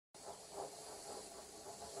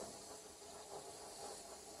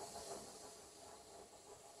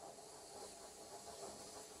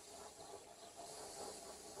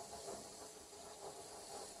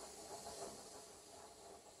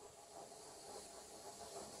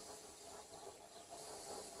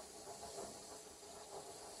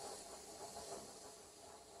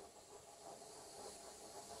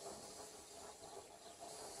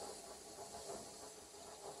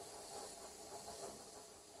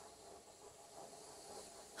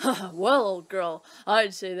Well, old girl,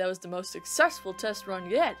 I'd say that was the most successful test run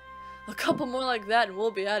yet. A couple more like that and we'll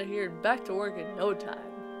be out of here and back to work in no time.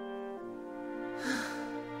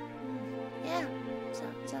 Yeah,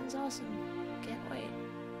 sounds awesome. Can't wait.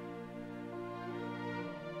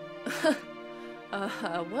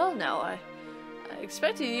 Well now, I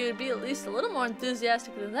expected you to be at least a little more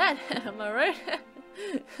enthusiastic than that, am I right?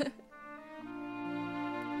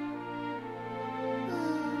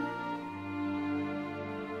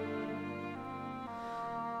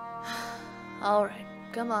 Alright,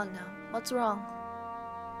 come on now. What's wrong?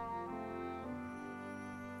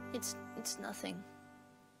 It's nothing.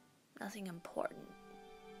 Nothing important.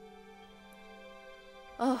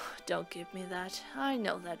 Oh, don't give me that. I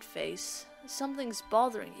know that face. Something's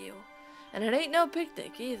bothering you. And it ain't no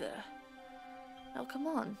picnic either. Now come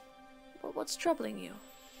on. What's troubling you?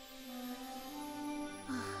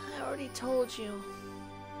 I already told you.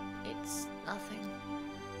 It's nothing.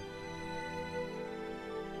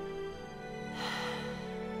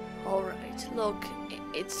 Alright, look,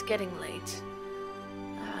 it's getting late.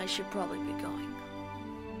 I should probably be going.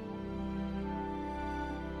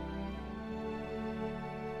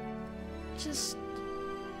 Just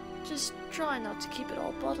try not to keep it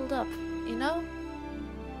all bottled up, you know?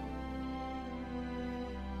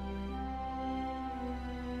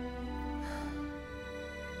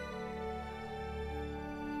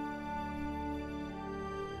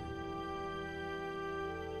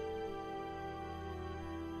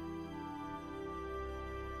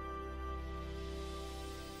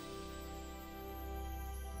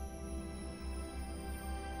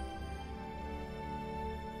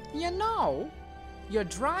 You know, your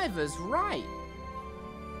driver's right.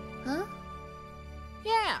 Huh?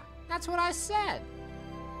 Yeah, that's what I said.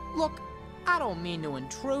 Look, I don't mean to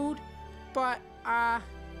intrude, but,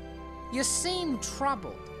 you seem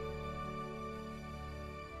troubled.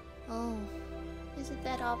 Oh, is it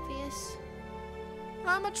that obvious?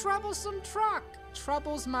 I'm a troublesome truck.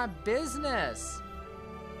 Trouble's my business.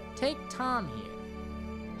 Take Tom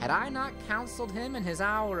here. Had I not counseled him in his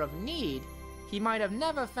hour of need, he might have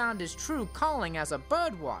never found his true calling as a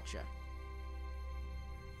bird watcher.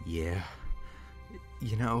 Yeah.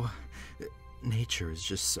 You know, nature is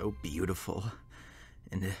just so beautiful.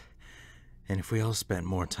 And if we all spent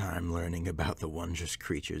more time learning about the wondrous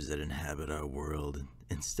creatures that inhabit our world,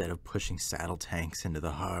 instead of pushing saddle tanks into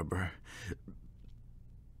the harbor,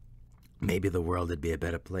 maybe the world would be a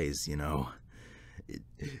better place, you know?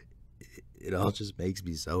 It all just makes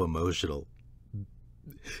me so emotional.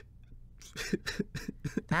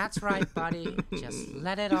 That's right, buddy. Just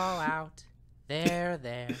let it all out. There.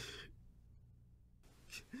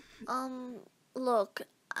 Look,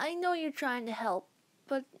 I know you're trying to help,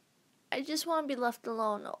 but I just want to be left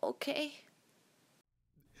alone, okay?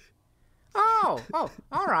 Oh,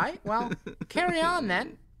 all right. Well, carry on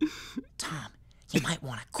then. Tom, you might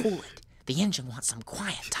want to cool it. The engine wants some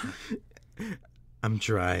quiet time. I'm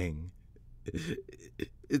trying.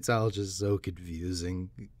 It's all just so confusing.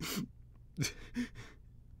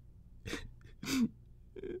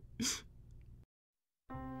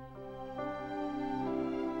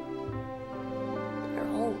 You're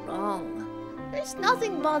all wrong. There's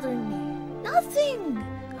nothing bothering me. Nothing!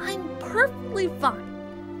 I'm perfectly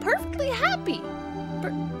fine. Perfectly happy.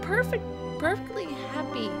 Perfectly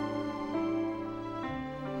happy.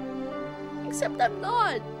 Except I'm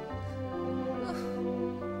not.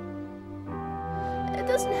 It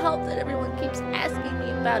doesn't help that everyone keeps asking me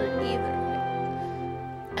about it either.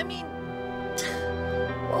 I mean,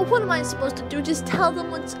 well, what am I supposed to do? Just tell them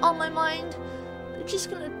what's on my mind? They're just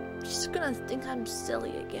gonna think I'm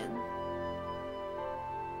silly again.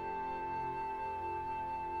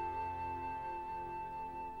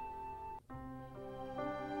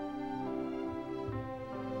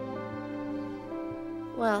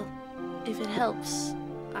 Well, if it helps,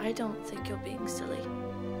 I don't think you're being silly.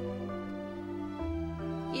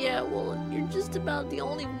 Yeah, well, you're just about the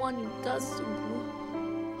only one who does.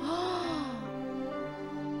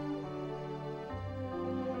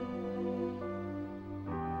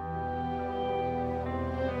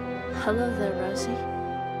 Hello there, Rosie.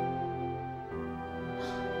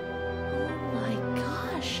 Oh my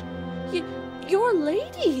gosh, you're a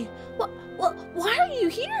lady. Why are you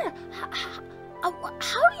here?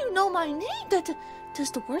 How do you know my name?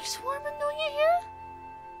 Does the works foreman know you're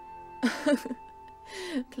here?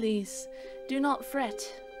 Please, do not fret.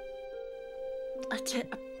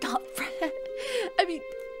 Not fret. I mean,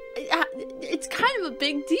 it's kind of a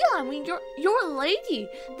big deal. I mean, you're a lady,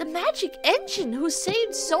 the magic engine who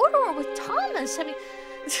saved Sodor with Thomas. I mean,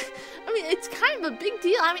 I mean, it's kind of a big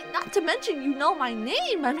deal. I mean, not to mention you know my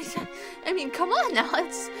name. I mean, come on now.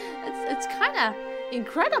 It's kind of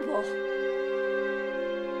incredible.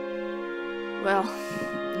 Well,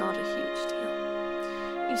 not a huge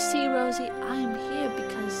deal. You see, Rosie, I am here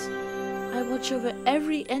because I watch over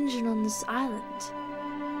every engine on this island,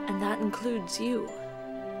 and that includes you.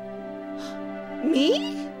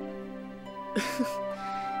 Me?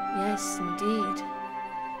 Yes, indeed.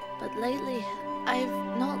 But lately, I've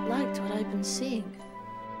not liked what I've been seeing.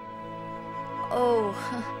 Oh,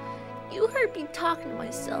 you heard me talking to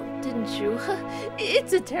myself, didn't you?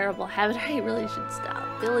 It's a terrible habit. I really should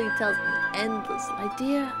stop. Billy tells me endlessly. My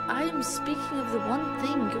dear, I am speaking of the one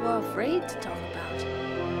thing you are afraid to talk about.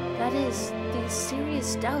 That is, these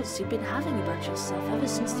serious doubts you've been having about yourself ever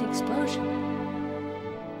since the explosion.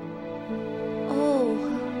 Oh,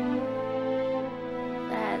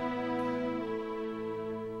 that.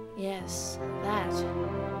 Yes, that.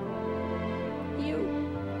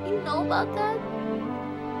 You know about that?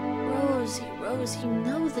 Rose, you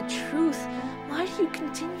know the truth. Why do you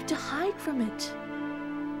continue to hide from it?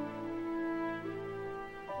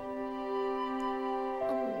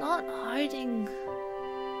 I'm not hiding.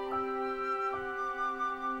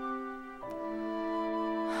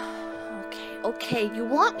 Okay, you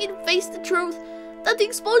want me to face the truth? That the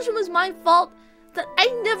explosion was my fault? That I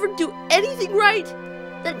never do anything right?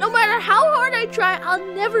 That no matter how hard I try, I'll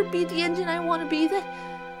never be the engine I want to be?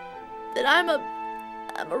 That I'm a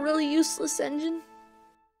really useless engine?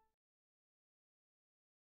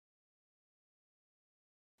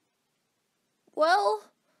 Well,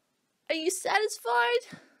 are you satisfied?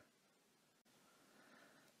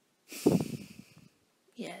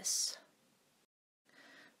 Yes.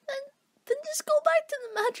 Then just go back to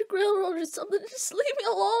the Magic Railroad or something. Just leave me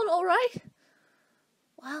alone, alright?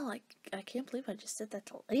 Wow, I can't believe I just said that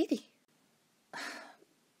to a lady.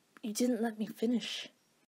 You didn't let me finish.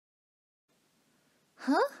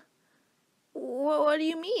 Huh? What do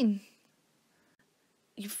you mean?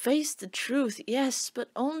 You faced the truth, yes, but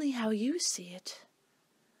only how you see it.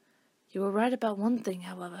 You were right about one thing,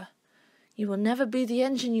 however. You will never be the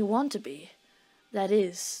engine you want to be. That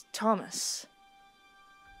is, Thomas.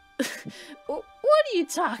 What are you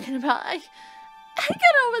talking about? I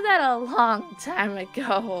got over that a long time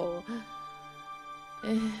ago.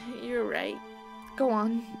 You're right. Go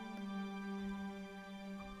on.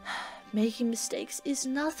 Making mistakes is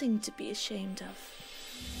nothing to be ashamed of,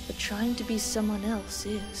 but trying to be someone else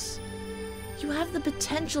is. You have the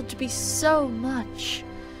potential to be so much,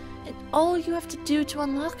 and all you have to do to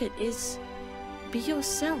unlock it is be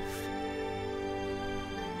yourself.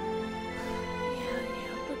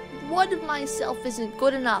 Yeah, but what if myself isn't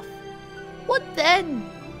good enough? What then?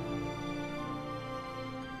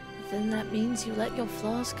 Then that means you let your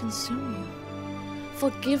flaws consume you.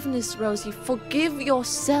 Forgiveness, Rosie, forgive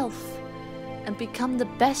yourself and become the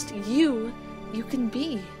best you can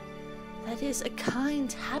be. That is, a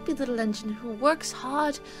kind, happy little engine who works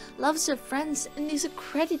hard, loves her friends, and is a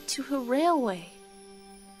credit to her railway.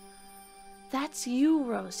 That's you,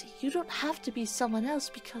 Rosie. You don't have to be someone else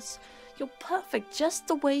because you're perfect just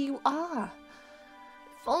the way you are.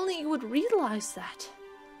 If only you would realize that.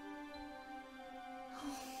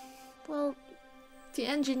 Well, the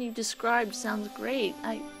engine you described sounds great.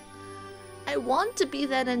 I want to be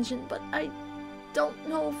that engine, but I don't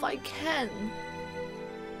know if I can.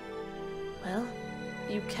 Well,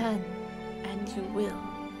 you can, and you will.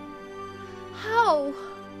 How?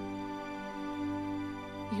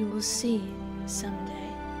 You will see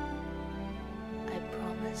someday. I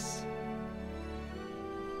promise.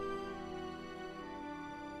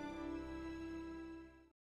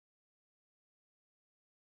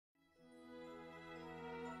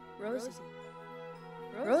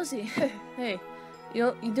 Rosie, hey,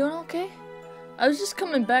 you doing okay? I was just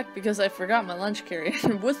coming back because I forgot my lunch carrier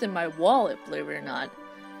within my wallet, believe it or not.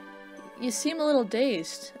 You seem a little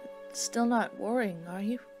dazed. Still not worrying, are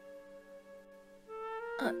you?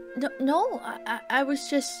 No, I was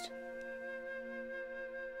just...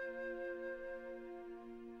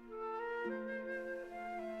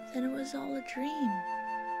 Then it was all a dream.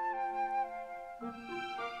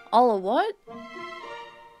 All a what?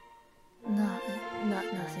 Nothing.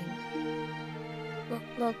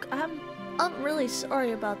 Look, I'm really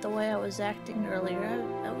sorry about the way I was acting earlier.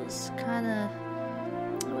 I was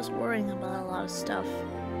worrying about a lot of stuff.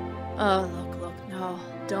 Oh, look, no,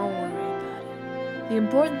 don't worry about it. The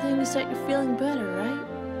important thing is that you're feeling better, right?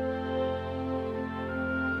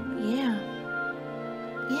 Yeah,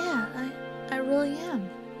 I really am.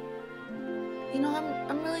 You know,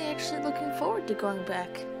 I'm really actually looking forward to going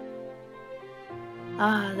back.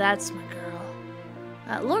 Ah, that's my girl.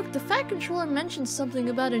 Look, the Fat Controller mentioned something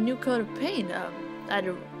about a new coat of paint. I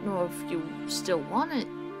don't know if you still want it.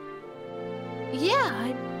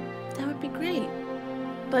 Yeah, that would be great.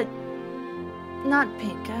 But not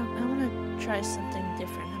pink. I want to try something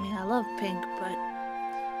different. I mean, I love pink, but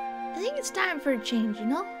I think it's time for a change, you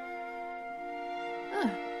know?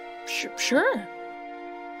 Sure.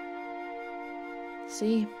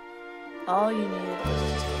 See, all you needed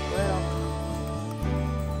was just a little